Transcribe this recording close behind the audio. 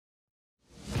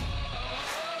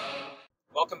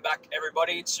welcome back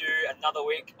everybody to another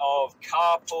week of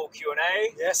Carpool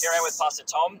Q&A. Yes. Here I am with Pastor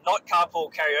Tom, not Carpool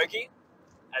Karaoke,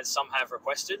 as some have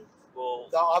requested.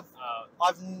 No,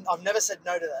 I've never said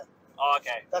no to that. Oh,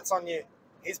 okay. That's on you.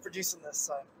 He's producing this,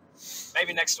 so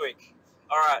maybe next week.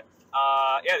 All right.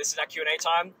 This is our Q&A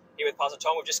time here with Pastor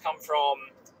Tom. We've just come from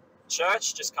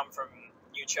church,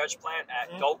 new church plant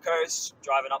at Gold Coast,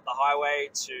 driving up the highway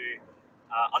to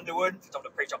Underwood for Tom to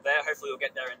preach up there. Hopefully we'll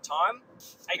get there in time.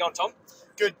 How you going, Tom?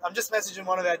 good. I'm just messaging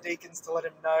one of our deacons to let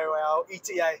him know our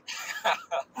ETA.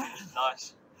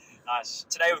 Nice.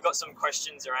 Today we've got some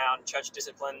questions around church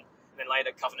discipline and then later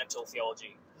covenantal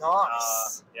theology.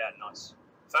 Nice. Nice.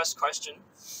 First question: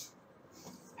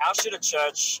 How should a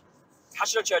church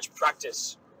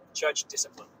practice church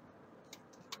discipline?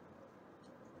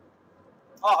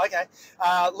 Oh, okay.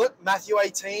 Look, Matthew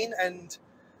 18 and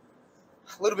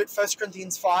a little bit 1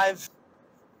 Corinthians 5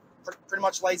 pretty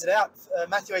much lays it out.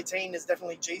 Matthew 18 is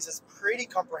definitely Jesus' pretty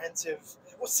comprehensive,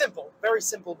 well, simple, very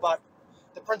simple, but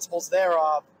the principles there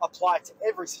are applied to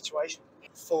every situation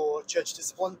for church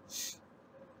discipline.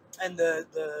 And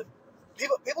the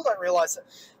people don't realize that.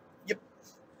 You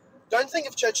don't think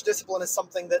of church discipline as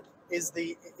something that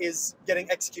is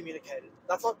getting excommunicated.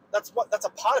 That's a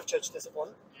part of church discipline.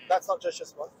 That's not church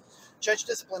discipline. Church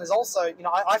discipline is also,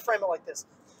 I frame it like this.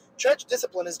 Church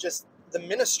discipline is just the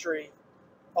ministry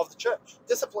of the church.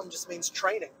 Discipline just means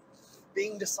training,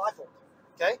 being discipled.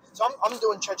 Okay? So I'm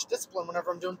doing church discipline whenever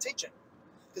I'm doing teaching.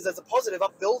 Because there's a positive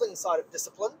upbuilding side of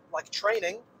discipline, like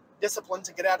training, discipline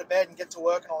to get out of bed and get to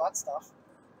work and all that stuff.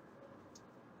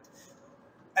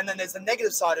 And then there's the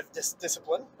negative side of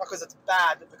discipline, not because it's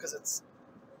bad, but because it's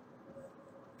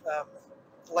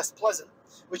less pleasant,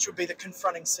 which would be the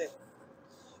confronting sin.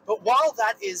 But while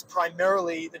that is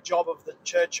primarily the job of the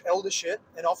church eldership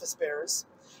and office bearers,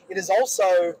 it is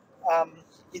also,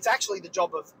 it's actually the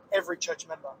job of every church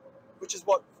member, which is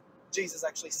what Jesus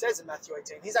actually says in Matthew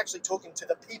 18. He's actually talking to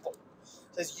the people.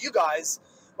 He says, you guys,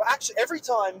 well, actually, every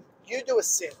time you do a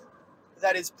sin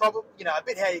that is probably, a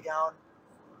bit how you going,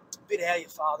 a bit how your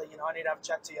father, I need to have a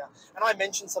chat to you, and I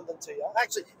mention something to you,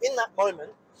 actually, in that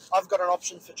moment, I've got an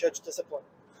option for church discipline.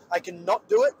 I can not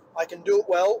do it, I can do it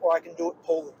well, or I can do it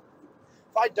poorly.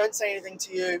 If I don't say anything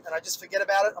to you and I just forget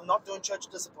about it, I'm not doing church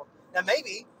discipline. Now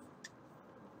maybe,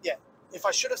 if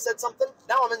I should have said something,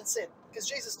 now I'm in sin. Because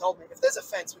Jesus told me, if there's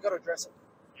offense, we've got to address it.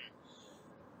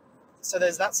 So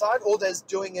there's that side, or there's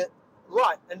doing it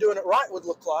right. And doing it right would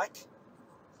look like,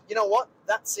 you know what,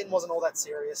 that sin wasn't all that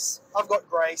serious. I've got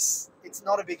grace. It's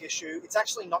not a big issue. It's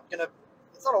actually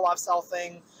it's not a lifestyle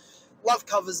thing. Love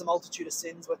covers a multitude of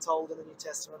sins, we're told in the New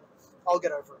Testament. I'll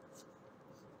get over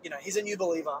it. He's a new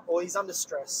believer, or he's under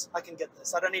stress. I can get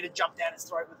this. I don't need to jump down his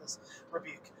throat with this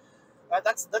rebuke. Right?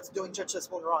 That's doing church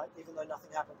discipline right, even though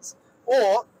nothing happens.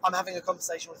 Or I'm having a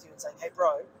conversation with you and saying, hey,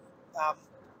 bro,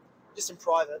 just in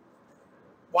private,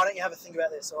 why don't you have a think about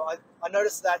this? Or I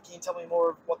noticed that. Can you tell me more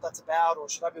of what that's about? Or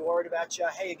should I be worried about you?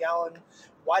 How you going?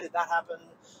 Why did that happen?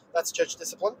 That's church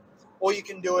discipline. Or you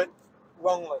can do it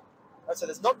wrongly. Right? So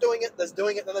there's not doing it, there's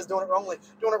doing it, then there's doing it wrongly.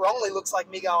 Doing it wrongly looks like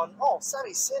me going, oh,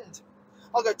 Sammy sinned.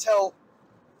 I'll go tell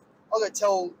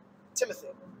Timothy.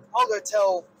 I'll go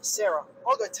tell Sarah.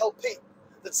 I'll go tell Pete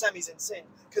that Sammy's in sin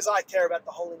because I care about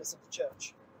the holiness of the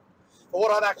church. But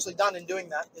what I've actually done in doing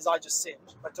that is I just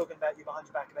sinned by talking about you behind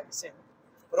your back about your sin.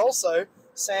 But also,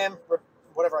 Sam,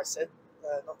 whatever I said,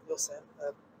 not your Sam,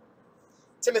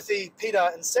 Timothy, Peter,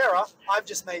 and Sarah, I've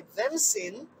just made them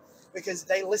sin because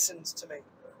they listened to me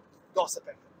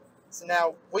gossiping. So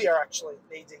now we are actually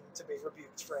needing to be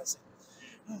rebuked for our sin.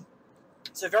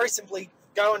 So very simply,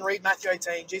 go and read Matthew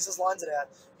 18. Jesus lines it out.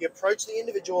 You approach the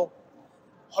individual,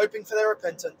 hoping for their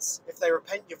repentance. If they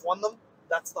repent, you've won them.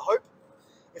 That's the hope.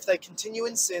 If they continue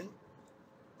in sin,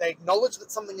 they acknowledge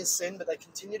that something is sin, but they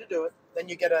continue to do it. Then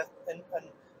you get a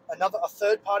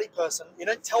third-party person. You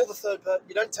don't tell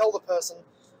the person.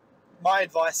 My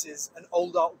advice is an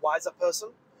older, wiser person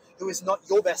who is not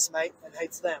your best mate and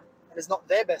hates them, and is not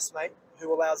their best mate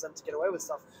who allows them to get away with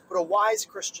stuff, but a wise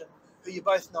Christian who you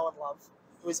both know and love,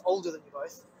 who is older than you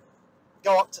both.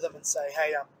 Go up to them and say,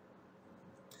 hey,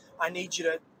 I need you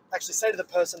to actually say to the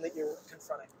person that you're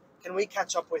confronting, can we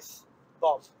catch up with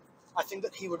Bob? I think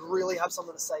that he would really have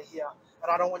something to say here,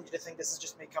 and I don't want you to think this is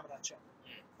just me coming at you.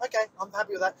 Okay, I'm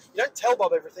happy with that. You don't tell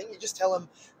Bob everything. You just tell him,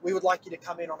 we would like you to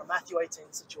come in on a Matthew 18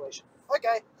 situation.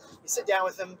 Okay, you sit down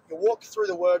with him, you walk through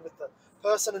the word with the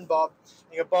person and Bob,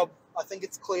 and you go, Bob, I think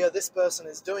it's clear this person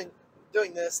is doing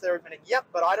this. They're admitting, yep,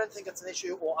 but I don't think it's an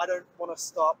issue, or I don't want to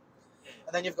stop.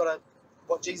 And then you've got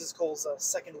what Jesus calls a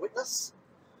second witness.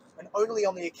 And only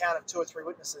on the account of 2 or 3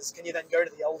 witnesses can you then go to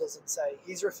the elders and say,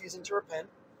 he's refusing to repent.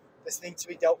 This needs to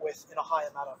be dealt with in a higher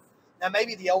manner. Now,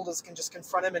 maybe the elders can just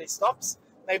confront him and he stops.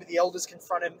 Maybe the elders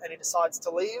confront him and he decides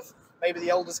to leave. Maybe the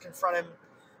elders confront him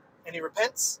and he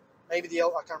repents. Maybe I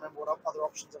can't remember what other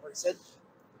options I've already said.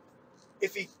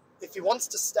 If he wants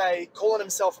to stay, calling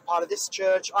himself a part of this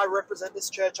church, I represent this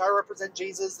church, I represent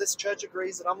Jesus, this church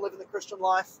agrees that I'm living the Christian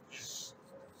life,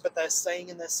 but they're staying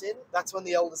in their sin, that's when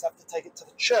the elders have to take it to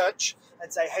the church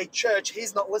and say, hey, church,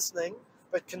 he's not listening,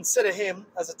 but consider him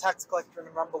as a tax collector and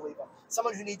an unbeliever.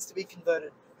 Someone who needs to be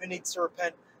converted, who needs to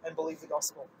repent and believe the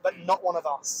gospel, but not one of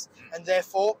us. And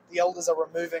therefore, the elders are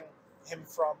removing him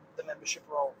from the membership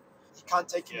role. He can't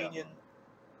take communion.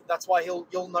 That's why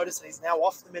you'll notice that he's now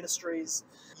off the ministries.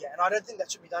 Yeah, and I don't think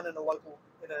that should be done in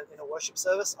a worship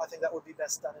service. I think that would be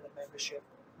best done in a membership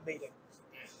meeting.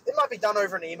 It might be done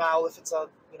over an email if it's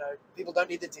people don't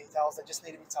need the details. They just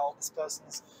need to be told this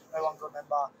person's no longer a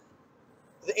member.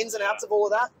 The ins and outs of all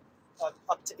of that are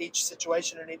up to each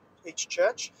situation and each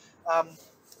church.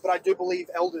 But I do believe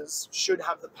elders should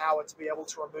have the power to be able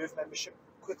to remove membership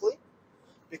quickly,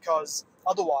 because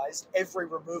otherwise every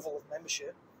removal of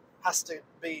membership has to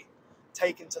be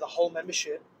taken to the whole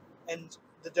membership, and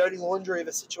the dirty laundry of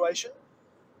a situation,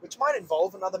 which might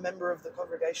involve another member of the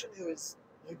congregation who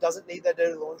doesn't need their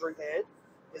dirty laundry aired,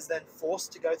 is then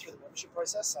forced to go through the membership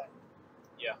process. So,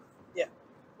 yeah.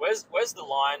 Where's the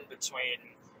line between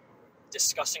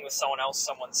discussing with someone else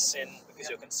someone's sin because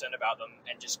you're concerned about them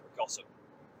and just gossip?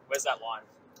 Where's that line?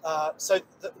 So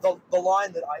the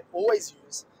line that I always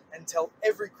use and tell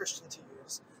every Christian to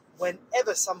use,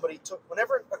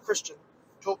 whenever a Christian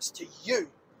talks to you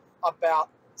about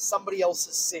somebody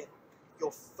else's sin,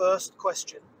 your first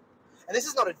question, and this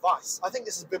is not advice, I think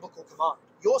this is biblical command.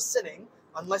 You're sinning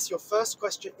unless your first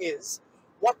question is,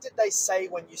 what did they say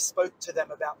when you spoke to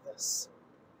them about this?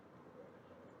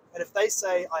 And if they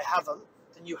say, I haven't,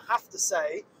 then you have to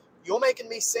say, you're making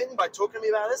me sin by talking to me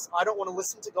about this. I don't want to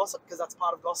listen to gossip because that's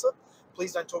part of gossip.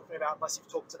 Please don't talk to me about it unless you've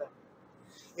talked to them.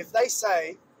 If they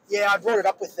say, yeah, I brought it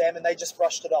up with them and they just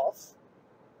brushed it off,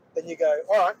 then you go,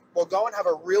 all right, well, go and have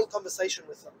a real conversation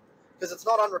with them, because it's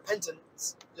not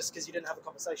unrepentance just because you didn't have a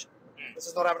conversation. This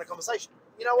is not having a conversation.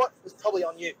 You know what? It's probably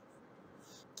on you.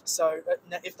 So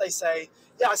if they say,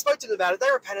 yeah, I spoke to them about it,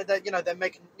 they repented, that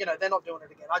they're not doing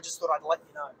it again. I just thought I'd let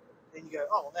you know. Then you go,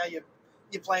 oh, well, now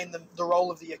you're playing the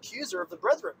role of the accuser of the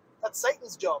brethren. That's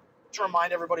Satan's job, to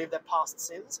remind everybody of their past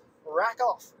sins. Rack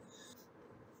off.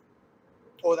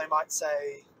 Or they might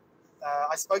say,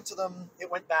 I spoke to them, it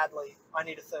went badly, I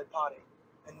need a third party.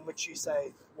 In which you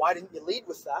say, why didn't you lead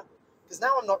with that? Because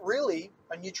now I'm not really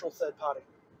a neutral third party.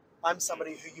 I'm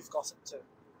somebody who you've gossiped to.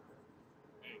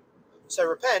 So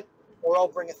repent, or I'll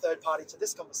bring a third party to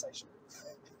this conversation.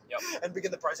 And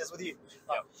begin the process with you.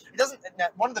 Now,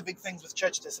 one of the big things with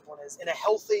church discipline is, in a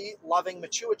healthy, loving,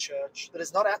 mature church that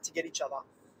is not out to get each other,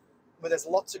 where there's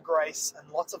lots of grace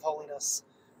and lots of holiness,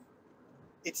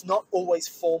 it's not always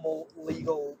formal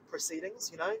legal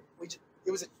proceedings.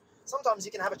 Sometimes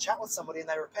you can have a chat with somebody and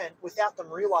they repent without them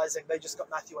realizing they just got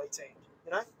Matthew 18.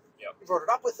 You brought it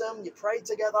up with them, you prayed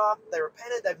together, they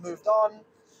repented, they've moved on.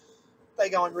 They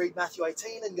go and read Matthew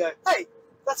 18 and go, hey,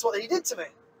 that's what he did to me.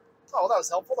 Oh, that was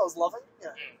helpful, that was loving.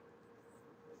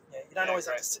 You don't always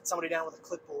have to sit somebody down with a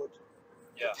clipboard.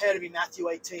 Prepare to be Matthew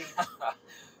 18.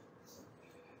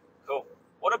 Cool.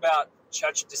 What about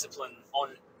church discipline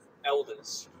on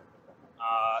elders?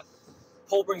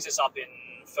 Paul brings this up in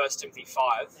 1 Timothy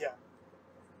 5.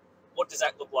 What does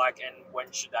that look like, and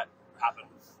when should that happen?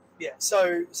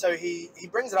 So he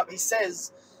brings it up. He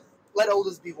says, let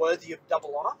elders be worthy of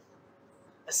double honor,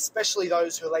 especially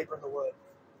those who labor in the word.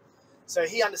 So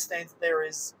he understands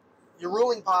that you're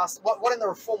ruling past what in the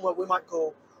Reform world we might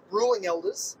call ruling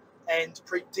elders and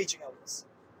teaching elders.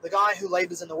 The guy who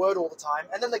labors in the word all the time,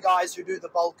 and then the guys who do the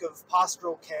bulk of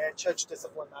pastoral care, church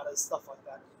discipline matters, stuff like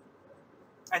that.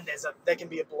 And there can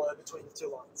be a blur between the two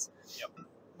lines.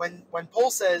 When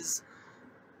Paul says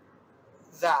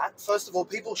that, first of all,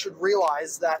 people should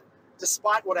realize that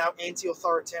despite what our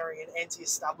anti-authoritarian,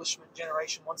 anti-establishment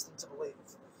generation wants them to believe,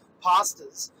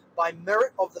 pastors, by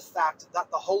merit of the fact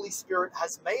that the Holy Spirit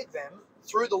has made them,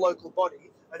 through the local body,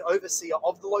 an overseer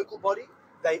of the local body,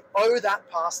 they owe that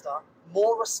pastor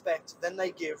more respect than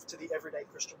they give to the everyday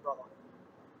Christian brother.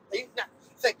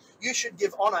 You should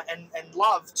give honor and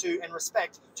love to and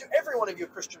respect to every one of your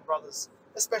Christian brothers,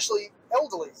 especially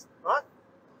elderly, right?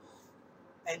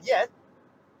 And yet,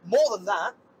 more than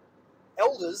that,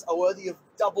 elders are worthy of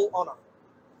double honor,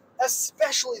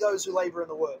 especially those who labor in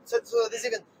the word. So there's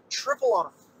even triple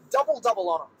honor, double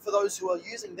honor for those who are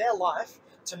using their life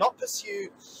to not pursue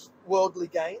worldly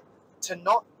gain, to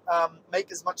not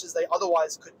make as much as they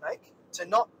otherwise could make, to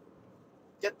not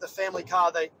get the family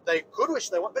car they could wish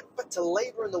they want, but to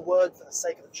labor in the word for the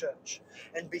sake of the church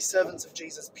and be servants of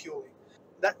Jesus purely.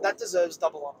 That deserves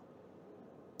double honor.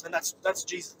 And that's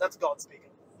Jesus, that's God speaking,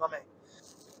 not me.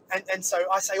 And so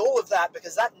I say all of that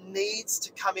because that needs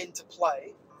to come into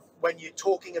play when you're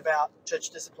talking about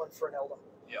church discipline for an elder.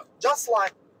 Yeah. Just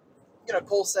like,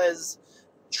 Paul says,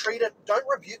 don't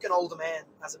rebuke an older man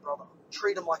as a brother.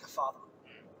 Treat him like a father.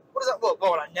 What is that? Well,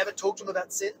 would I never talk to him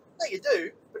about sin? No, you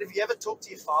do. But have you ever talked to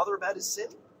your father about his sin?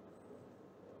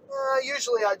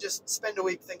 Usually I just spend a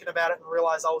week thinking about it and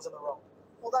realize I was in the wrong.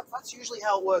 Well, that's usually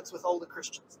how it works with older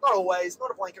Christians. Not always, not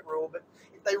a blanket rule, but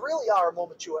if they really are a more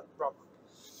mature brother.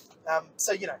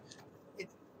 So,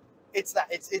 it's that.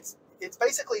 It's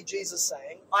basically Jesus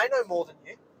saying, I know more than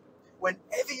you.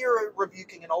 Whenever you're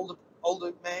rebuking an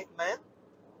older man,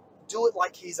 do it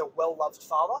like he's a well-loved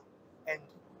father and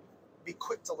be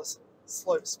quick to listen,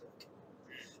 slow to speak.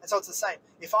 And so it's the same.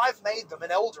 If I've made them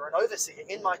an elder, an overseer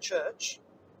in my church,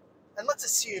 and let's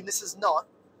assume this is not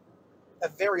a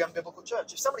very unbiblical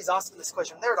church. If somebody's asking this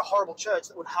question, they're at a horrible church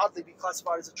that would hardly be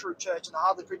classified as a true church and they're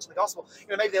hardly preaching the gospel.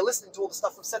 Maybe they're listening to all the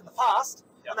stuff we've said in the past,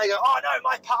 and they go, oh no,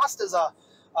 my pastors are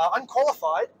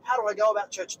unqualified. How do I go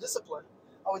about church discipline?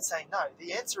 I would say no.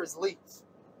 The answer is leave.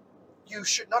 You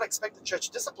should not expect that church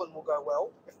discipline will go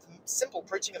well if the simple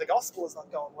preaching of the gospel is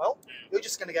not going well. You're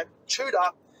just going to get chewed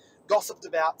up, gossiped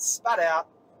about, spat out,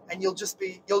 and you'll just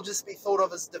be thought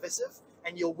of as divisive,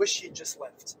 and you'll wish you'd just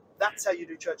left. That's how you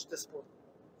do church discipline.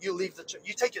 You leave the church.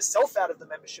 You take yourself out of the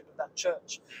membership of that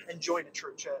church and join a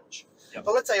true church. Yep.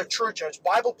 But let's say a true church,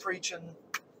 Bible preaching,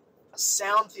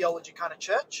 sound theology kind of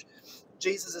church.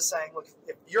 Jesus is saying, look,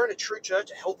 if you're in a true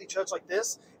church, a healthy church like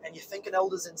this, and you think an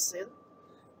elder's in sin,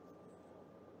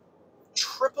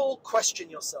 triple question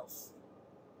yourself.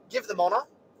 Give them honor,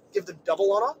 give them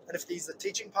double honor, and if he's the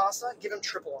teaching pastor, give him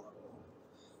triple honor.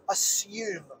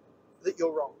 Assume that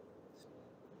you're wrong.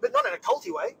 But not in a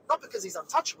culty way, not because he's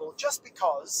untouchable, just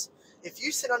because if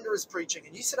you sit under his preaching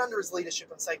and you sit under his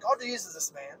leadership and say, God uses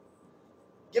this man,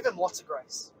 give him lots of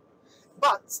grace.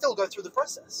 But still go through the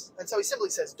process. And so he simply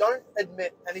says, don't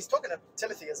admit, and he's talking to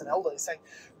Timothy as an elder, he's saying,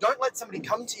 don't let somebody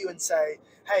come to you and say,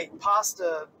 hey,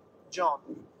 Pastor John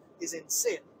is in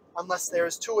sin unless there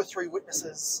is 2 or 3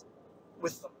 witnesses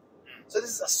with them. So this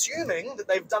is assuming that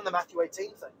they've done the Matthew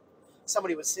 18 thing.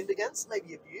 Somebody was sinned against,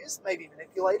 maybe abused, maybe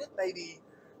manipulated, maybe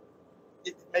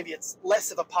it's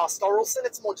less of a pastoral sin.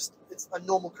 It's more just it's a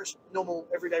normal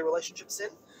everyday relationship sin.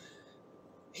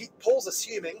 Paul's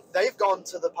assuming they've gone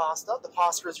to the pastor. The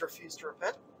pastor has refused to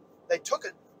repent. They took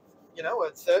it,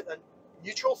 a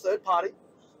neutral third party,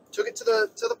 took it to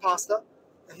the pastor,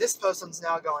 and this person's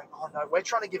now going, oh no, we're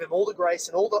trying to give him all the grace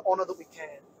and all the honor that we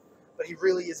can, but he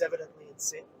really is evidently in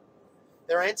sin.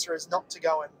 Their answer is not to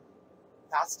go and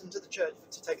ask them to the church,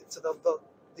 but to take it to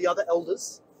the other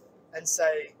elders and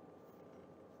say,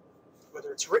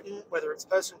 whether it's written, whether it's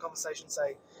personal conversation,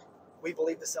 say, we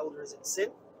believe this elder is in sin,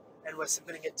 and we're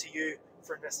submitting it to you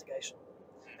for investigation.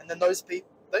 And then those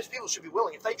people should be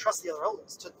willing, if they trust the other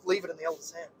elders, to leave it in the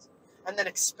elders' hands. And then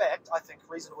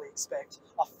reasonably expect,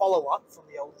 a follow-up from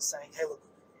the elders saying, hey, look,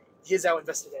 here's our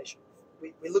investigation.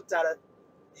 We looked at it,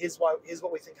 here's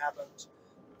what we think happened,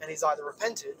 and he's either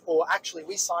repented, or actually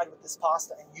we side with this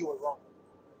pastor and you were wrong.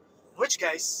 In which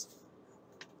case,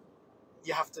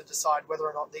 you have to decide whether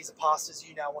or not these are pastors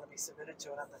you now want to be submitted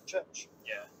to and at that church.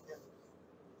 Yeah.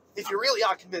 If you really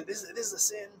are convinced this is a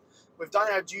sin, we've done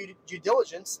our due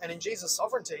diligence, and in Jesus'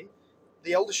 sovereignty,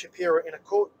 the eldership here are in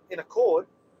accord.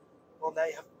 Well,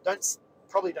 they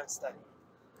probably don't study.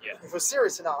 Yeah. If we're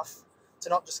serious enough to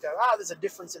not just go, there's a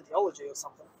difference in theology or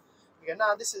something. You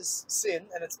go, this is sin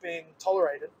and it's being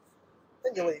tolerated.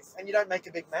 Then you leave and you don't make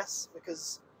a big mess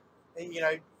because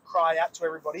cry out to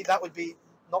everybody. That would be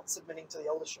not submitting to the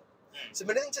eldership.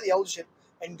 Submitting to the eldership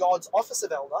and God's office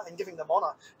of elder and giving them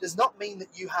honor does not mean that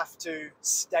you have to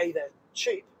stay their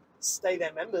sheep, stay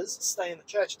their members, stay in the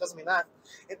church. It doesn't mean that.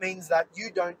 It means that you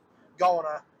don't go on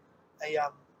a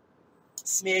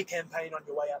smear campaign on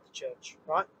your way out to church,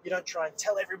 right? You don't try and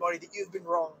tell everybody that you've been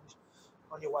wronged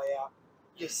on your way out.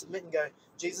 You submit and go,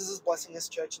 Jesus is blessing this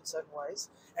church in certain ways,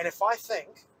 and if I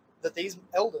think that these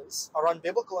elders are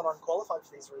unbiblical and unqualified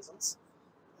for these reasons,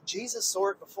 Jesus saw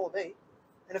it before me,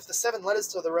 and if the 7 letters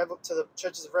to the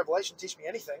churches of Revelation teach me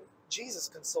anything, Jesus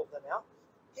can sort them out.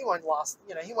 He won't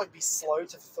he won't be slow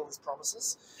to fulfill his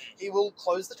promises. He will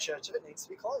close the church if it needs to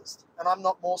be closed. And I'm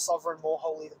not more sovereign, more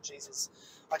holy than Jesus.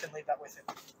 I can leave that with him.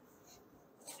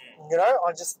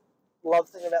 I just love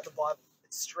thinking about the Bible.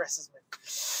 It stresses me.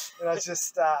 And I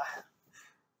just,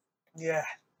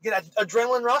 get an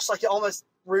adrenaline rush, like you almost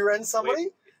rear-end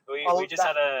somebody. We just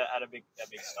had a big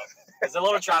stop. There's a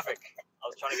lot of traffic. I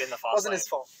was trying to get in the fast Wasn't lane. his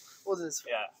fault. Wasn't his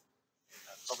fault. Yeah,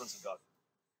 providence of God.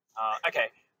 Okay,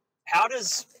 how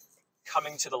does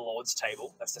coming to the Lord's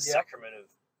table, that's the sacrament of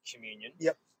communion,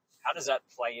 how does that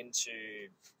play into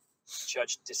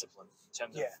church discipline in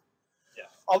terms of...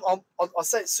 I'll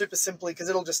say it super simply because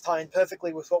it'll just tie in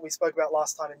perfectly with what we spoke about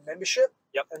last time in membership.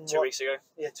 Yep, and 2 weeks ago.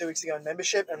 Yeah, 2 weeks ago in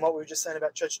membership, and what we were just saying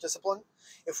about church discipline.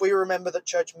 If we remember that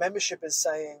church membership is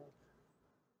saying,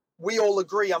 we all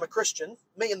agree I'm a Christian,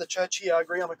 me and the church here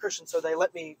agree I'm a Christian, so they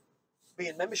let me be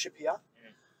in membership here,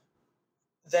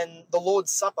 then the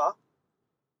Lord's Supper,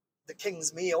 the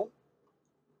King's meal,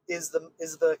 is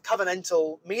the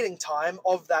covenantal meeting time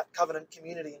of that covenant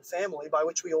community and family by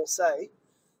which we all say,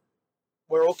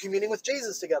 we're all communing with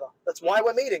Jesus together. That's why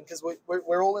we're meeting, because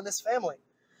we're all in this family.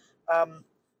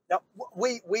 Now,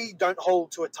 we don't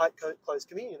hold to a tight closed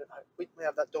communion at home. We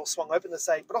have that door swung open to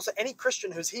say, but also any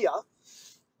Christian who's here,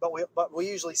 but we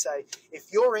usually say,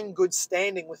 if you're in good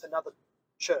standing with another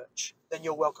church, then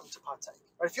you're welcome to partake.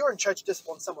 But if you're in church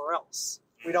discipline somewhere else,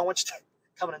 we don't want you to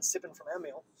come in and sip in from our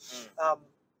meal.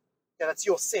 That's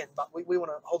your sin, but we want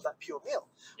to hold that pure meal.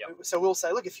 So we'll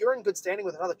say, look, if you're in good standing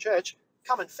with another church,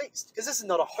 come and feast, because this is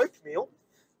not a hope meal.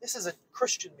 This is a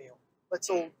Christian meal. Let's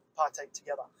all partake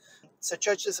together. So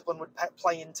church discipline would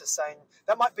play into saying,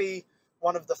 that might be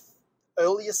one of the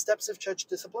earliest steps of church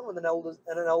discipline, when an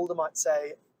elder might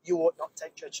say, you ought not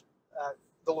take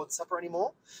the Lord's Supper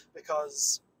anymore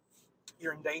because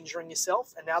you're endangering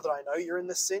yourself, and now that I know you're in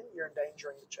this sin, you're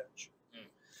endangering the church.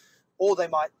 Or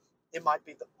it might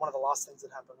be one of the last things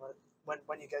that happen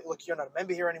when you go, look, you're not a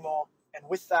member here anymore, and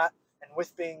with that, and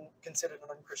with being considered an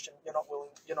unchristian, you're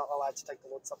not allowed to take the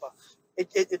Lord's Supper.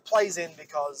 It plays in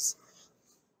because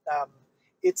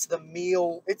it's the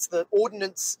meal, it's the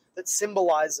ordinance that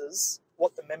symbolizes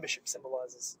what the membership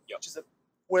symbolizes, which is that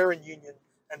we're in union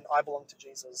and I belong to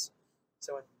Jesus.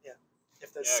 So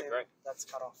if there's sin, that's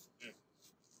cut off.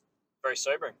 Very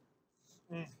sobering.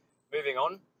 Moving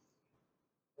on,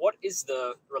 what is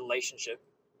the relationship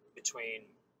between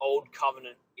Old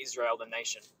Covenant Israel, the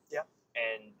nation,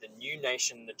 and the new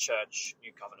nation, the church,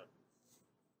 New Covenant?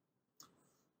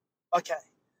 Okay.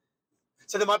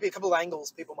 So there might be a couple of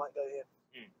angles people might go here.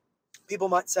 People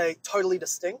might say totally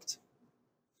distinct.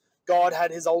 God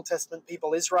had his Old Testament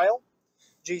people, Israel.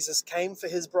 Jesus came for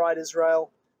his bride,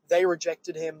 Israel. They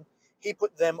rejected him. He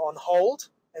put them on hold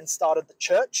and started the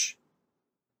church.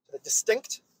 So they're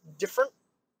distinct, different,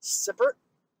 separate.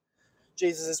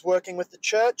 Jesus is working with the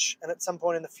church, and at some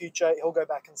point in the future, he'll go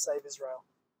back and save Israel.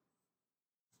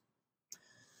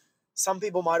 Some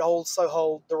people might also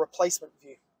hold the replacement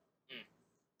view.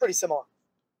 Pretty similar.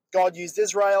 God used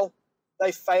Israel.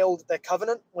 They failed their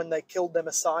covenant when they killed their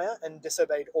Messiah and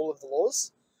disobeyed all of the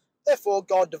laws. Therefore,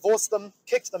 God divorced them,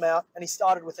 kicked them out, and he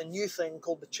started with a new thing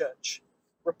called the church.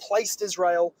 Replaced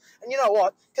Israel. And you know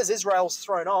what? Because Israel's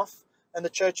thrown off and the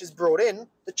church is brought in,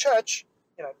 the church,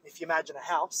 if you imagine a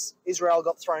house, Israel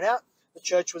got thrown out, the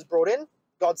church was brought in.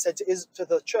 God said to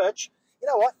the church, you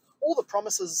know what? All the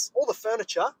promises, all the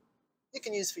furniture, you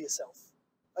can use for yourself.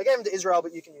 I gave them to Israel,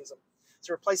 but you can use them.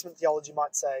 So replacement theology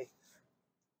might say,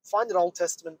 find an Old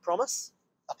Testament promise,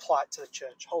 apply it to the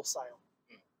church wholesale,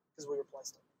 because we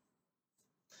replaced it.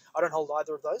 I don't hold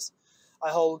either of those. I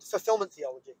hold fulfillment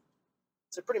theology.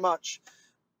 So pretty much,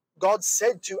 God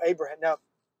said to Abraham, now,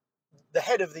 the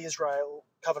head of the Israel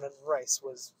covenant race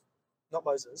was not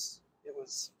Moses, it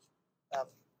was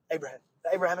Abraham.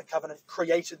 The Abrahamic covenant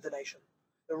created the nation.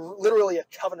 They're literally a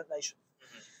covenant nation.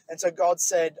 And so God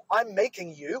said, I'm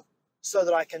making you so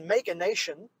that I can make a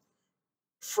nation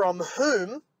from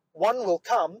whom one will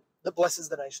come that blesses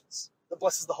the nations, that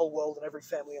blesses the whole world, and every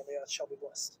family on the earth shall be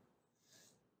blessed.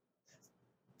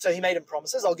 So he made him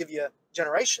promises. I'll give you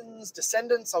generations,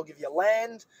 descendants, I'll give you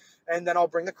land, and then I'll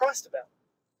bring the Christ about.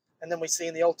 And then we see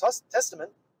in the Old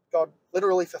Testament, God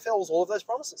literally fulfills all of those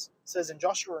promises. It says in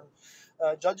Joshua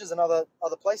and Judges and other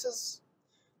places,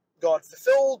 God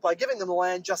fulfilled by giving them the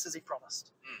land just as he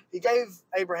promised. He gave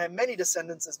Abraham many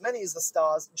descendants, as many as the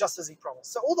stars, just as he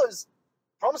promised. So all those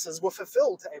promises were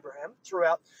fulfilled to Abraham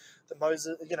throughout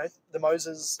the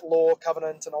Moses law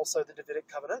covenant and also the Davidic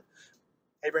covenant.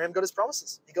 Abraham got his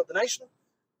promises. He got the nation,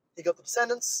 he got the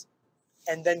descendants,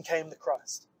 and then came the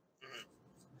Christ.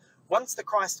 Once the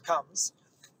Christ comes,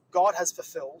 God has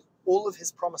fulfilled all of his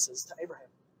promises to Abraham,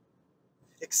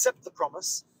 except the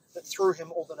promise that through him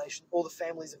all the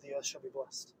families of the earth shall be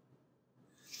blessed.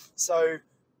 So,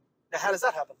 now how does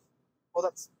that happen? Well,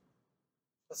 that's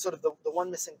sort of the one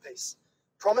missing piece.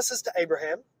 Promises to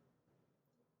Abraham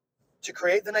to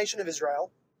create the nation of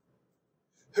Israel,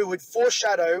 who would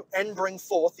foreshadow and bring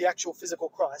forth the actual physical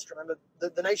Christ. Remember,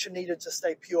 the nation needed to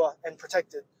stay pure and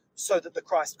protected so that the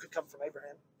Christ could come from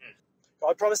Abraham.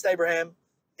 God promised Abraham,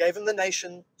 gave him the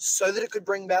nation so that it could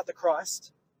bring about the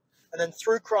Christ. And then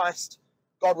through Christ,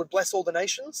 God would bless all the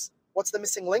nations. What's the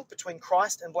missing link between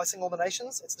Christ and blessing all the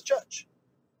nations? It's the church.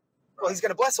 Well, he's going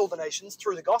to bless all the nations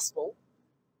through the gospel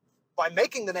by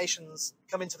making the nations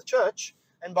come into the church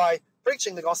and by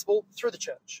preaching the gospel through the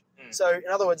church. So,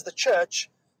 in other words, the church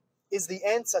is the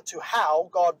answer to how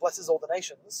God blesses all the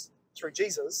nations through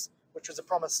Jesus, which was a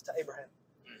promise to Abraham.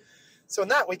 So in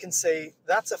that we can see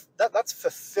that's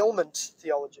fulfillment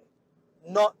theology,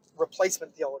 not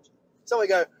replacement theology. So we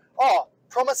go,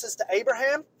 promises to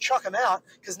Abraham, chuck them out,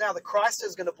 because now the Christ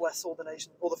is going to bless all the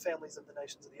nations, all the families of the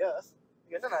nations of the earth.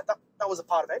 We go, no, that was a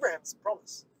part of Abraham's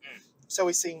promise. So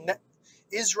we see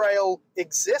Israel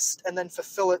exist and then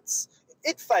fulfill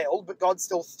it failed, but God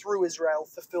still through Israel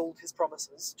fulfilled his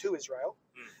promises to Israel.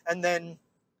 And then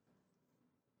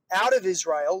out of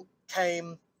Israel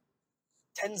came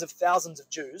tens of thousands of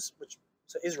Jews,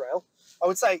 so Israel. I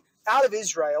would say out of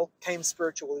Israel came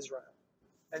spiritual Israel.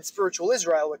 And spiritual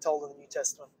Israel, we're told in the New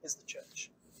Testament, is the church.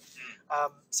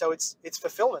 So it's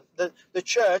fulfillment. The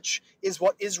church is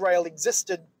what Israel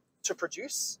existed to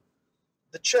produce.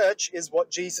 The church is what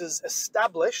Jesus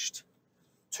established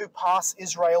to pass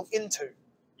Israel into.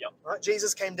 Yep. Right?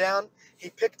 Jesus came down, he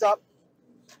picked up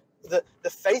the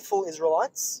faithful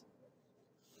Israelites,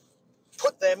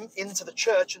 put them into the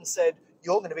church and said,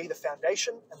 you're going to be the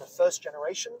foundation and the first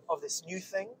generation of this new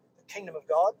thing, the kingdom of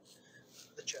God,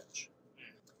 the church.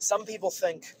 Some people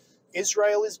think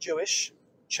Israel is Jewish,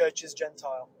 church is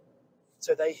Gentile.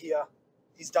 So they hear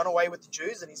he's done away with the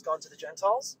Jews and he's gone to the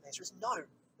Gentiles. The answer is no.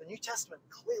 The New Testament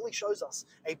clearly shows us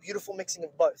a beautiful mixing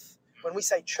of both. When we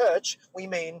say church, we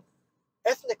mean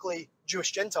ethnically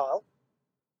Jewish Gentile,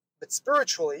 but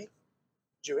spiritually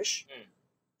Jewish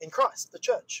in Christ, the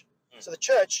church. So the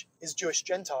church is Jewish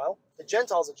Gentile, the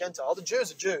Gentiles are Gentile, the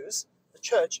Jews are Jews, the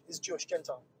church is Jewish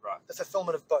Gentile. Right. The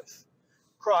fulfillment of both.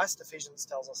 Christ, Ephesians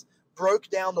tells us, broke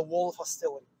down the wall of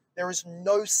hostility. There is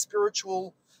no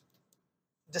spiritual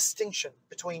distinction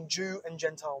between Jew and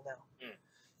Gentile now.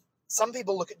 Some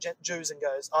people look at Jews and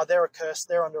goes, they're accursed,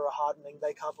 they're under a hardening,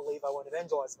 they can't believe I won't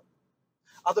evangelize them.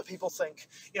 Other people think,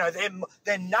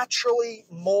 they're naturally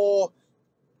more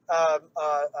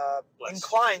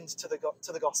inclined to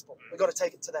the gospel. We've got to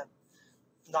take it to them.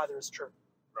 Neither is true.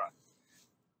 Right.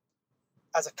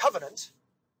 As a covenant,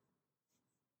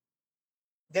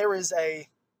 there is a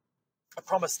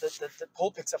promise that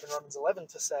Paul picks up in Romans 11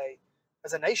 to say,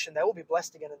 as a nation, they will be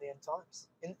blessed again in the end times.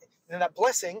 And that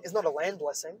blessing is not a land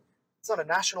blessing. It's not a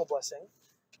national blessing.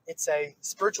 It's a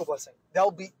spiritual blessing.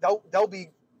 They'll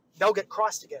get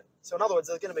Christ again. So in other words,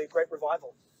 there's going to be a great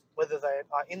revival. Whether they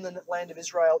are in the land of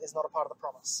Israel is not a part of the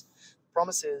promise. The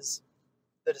promise is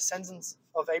the descendants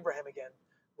of Abraham again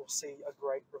will see a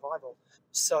great revival.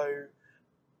 So,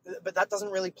 but that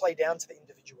doesn't really play down to the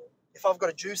individual. If I've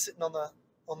got a Jew sitting on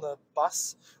the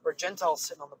bus or a Gentile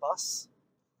sitting on the bus,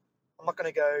 I'm not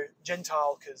going to go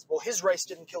Gentile because, his race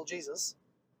didn't kill Jesus.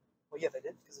 Well, yeah, they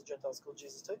did because the Gentiles killed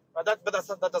Jesus too. Right? That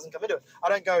doesn't come into it. I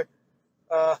don't go,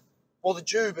 the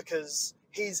Jew because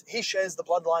he shares the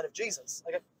bloodline of Jesus.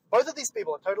 Okay? Both of these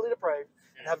people are totally depraved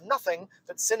and have nothing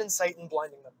but sin and Satan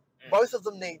blinding them. Both of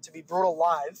them need to be brought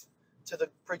alive to the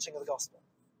preaching of the gospel.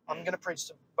 I'm going to preach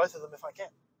to both of them if I can.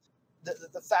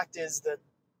 The fact is that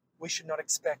we should not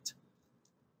expect...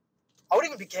 I would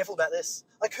even be careful about this.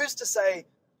 Like, who's to say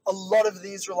a lot of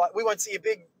the Israelites... We won't see a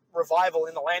big revival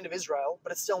in the land of Israel,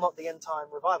 but it's still not the end time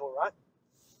revival, right?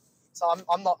 So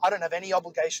I don't have any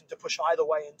obligation to push either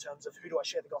way in terms of who do I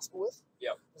share the gospel with.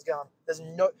 Yeah.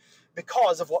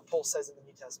 Because of what Paul says in the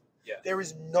New Testament. Yeah. There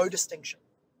is no distinction.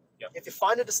 Yeah. If you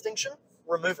find a distinction,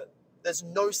 remove it. There's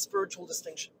no spiritual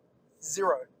distinction.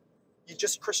 Zero. You're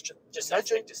just Christian. Just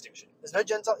ethnic distinction. There's no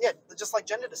Gentile. Yeah, just like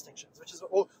gender distinctions, which is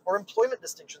or employment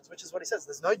distinctions, which is what he says.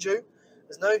 There's no Jew.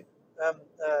 There's no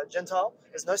Gentile.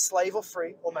 There's no slave or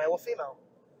free or male or female.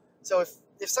 So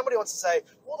if somebody wants to say,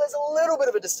 there's a little bit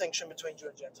of a distinction between Jew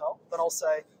and Gentile, then I'll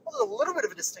say, there's a little bit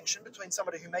of a distinction between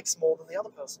somebody who makes more than the other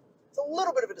person. There's a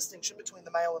little bit of a distinction between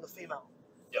the male and the female.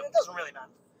 Yep. It doesn't really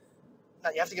matter.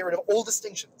 No, you have to get rid of all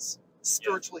distinctions,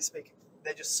 spiritually speaking.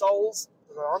 They're just souls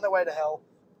that are on their way to hell.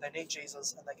 They need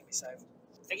Jesus and they can be saved.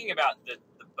 Thinking about the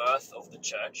birth of the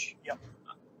church, Yep.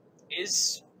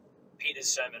 Is Peter's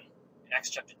sermon in Acts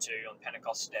chapter 2 on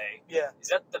Pentecost Day, Yeah. is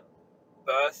that the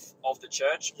birth of the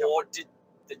church, Yep. or did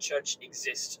the church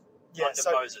exist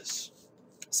under Moses?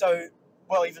 So,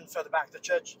 even further back, the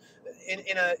church,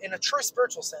 in a true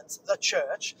spiritual sense, the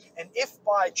church, and if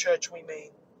by church we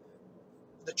mean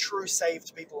the true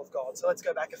saved people of God. So let's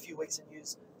go back a few weeks and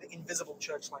use the invisible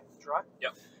church language, right?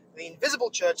 Yep. The invisible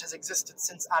church has existed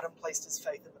since Adam placed his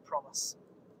faith in the promise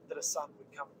that a son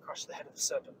would come and crush the head of the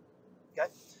serpent. Okay?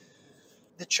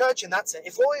 The church in that sense,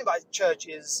 if what we mean by church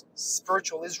is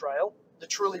spiritual Israel, the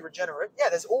truly regenerate, yeah,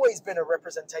 there's always been a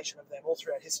representation of them all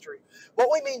throughout history. What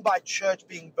we mean by church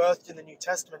being birthed in the New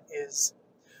Testament is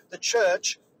the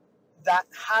church that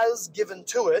has given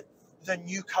to it the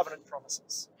new covenant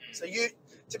promises. So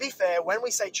to be fair, when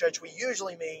we say church, we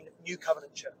usually mean new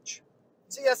covenant church.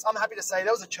 So yes, I'm happy to say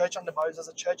there was a church under Moses,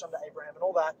 a church under Abraham and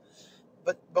all that.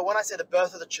 But when I say the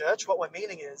birth of the church, what we're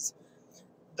meaning is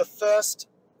the first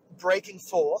breaking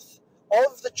forth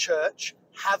of the church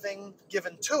having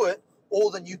given to it all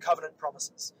the new covenant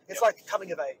promises. It's like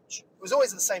coming of age. It was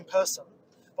always the same person,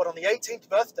 but on the 18th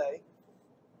birthday,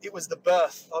 it was the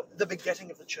birth, the begetting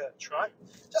of the church, right?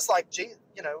 Just like,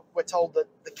 we're told that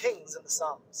the kings in the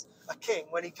Psalms, a king,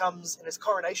 when he comes in his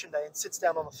coronation day and sits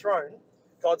down on the throne,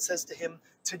 God says to him,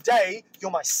 today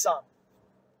you're my son.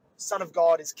 Son of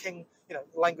God is king,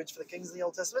 language for the kings in the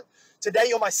Old Testament. Today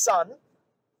you're my son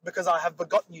because I have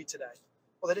begotten you today.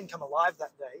 Well, they didn't come alive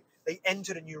that day. They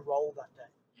entered a new role that day.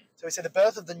 So we say the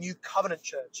birth of the new covenant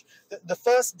church. The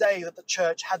first day that the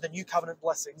church had the new covenant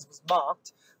blessings was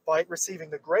marked by it receiving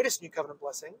the greatest new covenant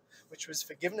blessing, which was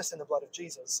forgiveness in the blood of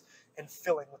Jesus and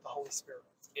filling with the Holy Spirit.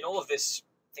 In all of this,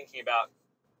 thinking about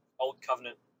Old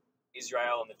Covenant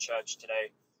Israel and the church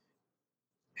today,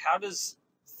 how does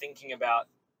thinking about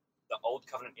the Old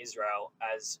Covenant Israel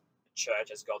as a church,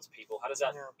 as God's people, how does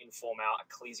that inform our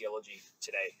ecclesiology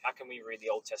today? How can we read the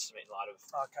Old Testament in light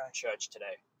of church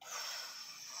today?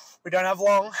 We don't have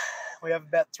long. We have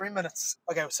about 3 minutes.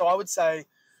 Okay, so I would say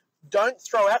don't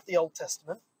throw out the Old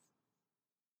Testament.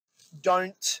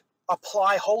 Don't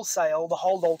apply wholesale the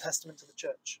whole Old Testament to the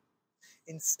church.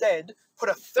 Instead, put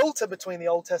a filter between the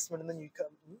Old Testament and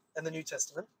the New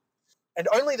Testament, and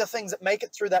only the things that make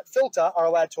it through that filter are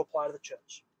allowed to apply to the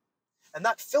church. And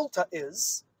that filter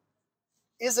is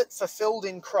it fulfilled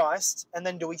in Christ, and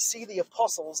then do we see the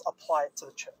apostles apply it to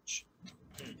the church?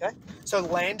 Okay? So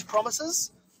land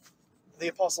promises, the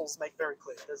apostles make very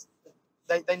clear.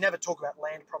 They never talk about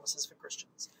land promises for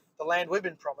Christians. The land we've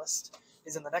been promised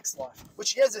is in the next life,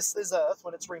 which yes, is earth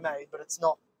when it's remade, but it's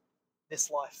not this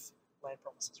life land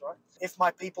promises, right? If my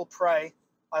people pray,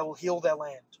 I will heal their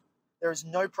land. There is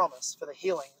no promise for the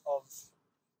healing of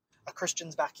a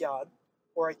Christian's backyard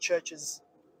or a church's,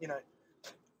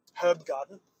 herb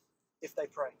garden if they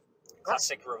pray.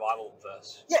 Classic revival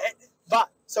verse. Yeah, but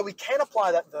so we can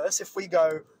apply that verse if we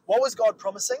go, what was God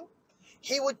promising?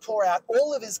 He would pour out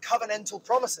all of his covenantal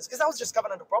promises, because that was just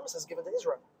covenantal promises given to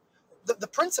Israel. The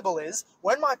principle is,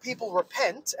 when my people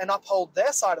repent and uphold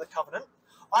their side of the covenant,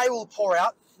 I will pour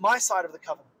out my side of the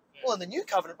covenant. Well, in the new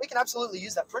covenant, we can absolutely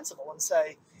use that principle and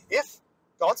say, if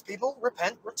God's people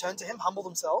repent, return to him, humble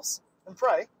themselves, and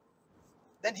pray,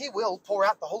 then he will pour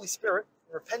out the Holy Spirit,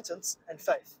 repentance, and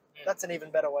faith. That's an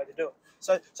even better way to do it.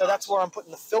 So that's where I'm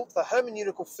putting the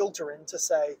hermeneutical filter in to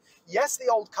say, yes, the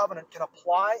old covenant can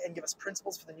apply and give us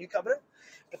principles for the new covenant,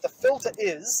 but the filter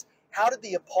is, how did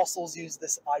the apostles use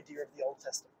this idea of the Old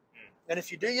Testament? And if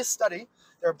you do your study,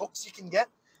 there are books you can get,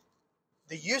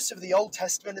 the use of the Old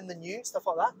Testament in the New, stuff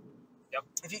like that. Yep.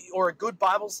 Or a good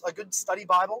study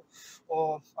Bible,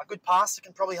 or a good pastor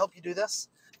can probably help you do this.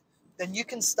 Then you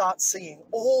can start seeing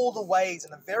all the ways,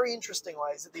 and the very interesting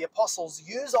ways, that the apostles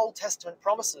use Old Testament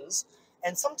promises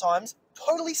and sometimes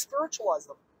totally spiritualize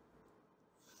them.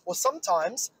 Or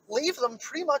sometimes leave them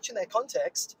pretty much in their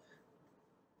context,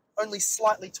 only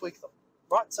slightly tweak them,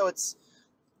 right? So it's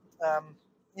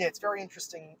very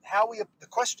interesting the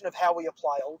question of how we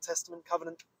apply Old Testament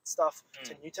covenant stuff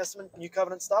to New Testament, New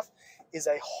Covenant stuff is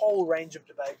a whole range of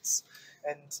debates.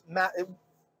 And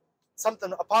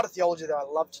a part of theology that I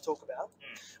love to talk about,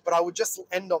 but I would just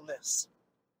end on this.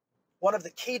 One of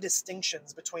the key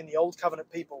distinctions between the Old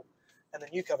Covenant people and the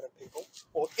New Covenant people,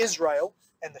 or Israel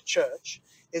and the church,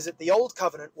 is that the Old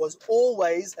Covenant was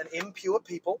always an impure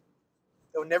people.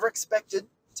 They were never expected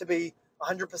to be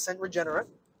 100% regenerate,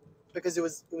 because it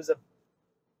was a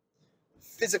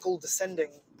physical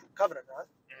descending covenant, right?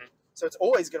 Mm-hmm. So it's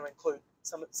always going to include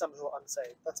some who are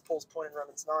unsaved. That's Paul's point in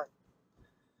Romans 9.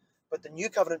 But the New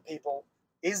Covenant people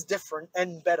is different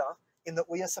and better in that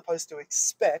we are supposed to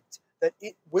expect that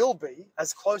it will be,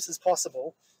 as close as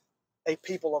possible, a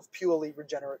people of purely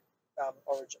regenerate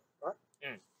origin, right?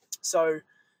 So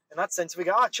in that sense, we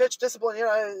go, church discipline,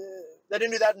 they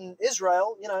didn't do that in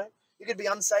Israel, you could be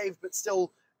unsaved but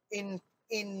still in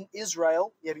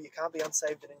Israel. Yeah, but you can't be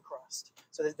unsaved and in Christ.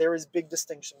 So there is big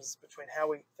distinctions between how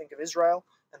we think of Israel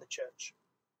and the church.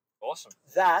 Awesome.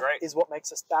 That Great. is what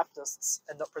makes us Baptists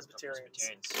and not Presbyterians.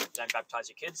 Presbyterians. Don't baptize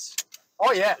your kids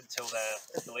Oh, yeah. until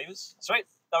they're believers. Sweet.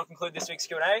 That'll conclude this week's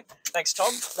Q&A. Thanks,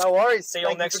 Tom. No worries. See you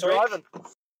all Thank next for week. driving.